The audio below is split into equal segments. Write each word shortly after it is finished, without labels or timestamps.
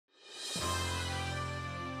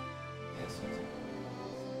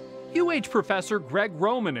UH professor Gregg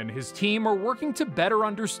Roman and his team are working to better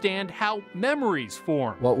understand how memories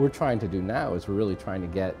form. What we're trying to do now is we're really trying to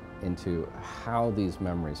get into how these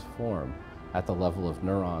memories form at the level of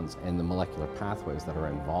neurons and the molecular pathways that are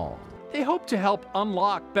involved. They hope to help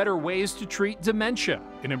unlock better ways to treat dementia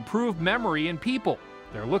and improve memory in people.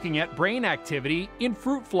 They're looking at brain activity in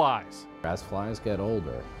fruit flies. As flies get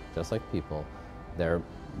older, just like people, their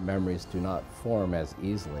memories do not form as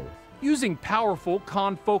easily. Using powerful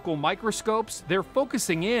confocal microscopes, they're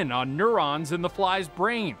focusing in on neurons in the flies'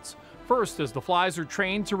 brains. First, as the flies are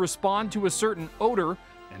trained to respond to a certain odor,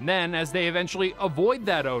 and then as they eventually avoid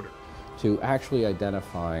that odor. To actually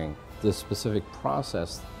identifying the specific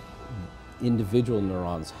process individual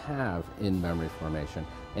neurons have in memory formation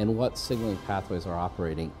and what signaling pathways are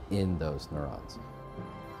operating in those neurons.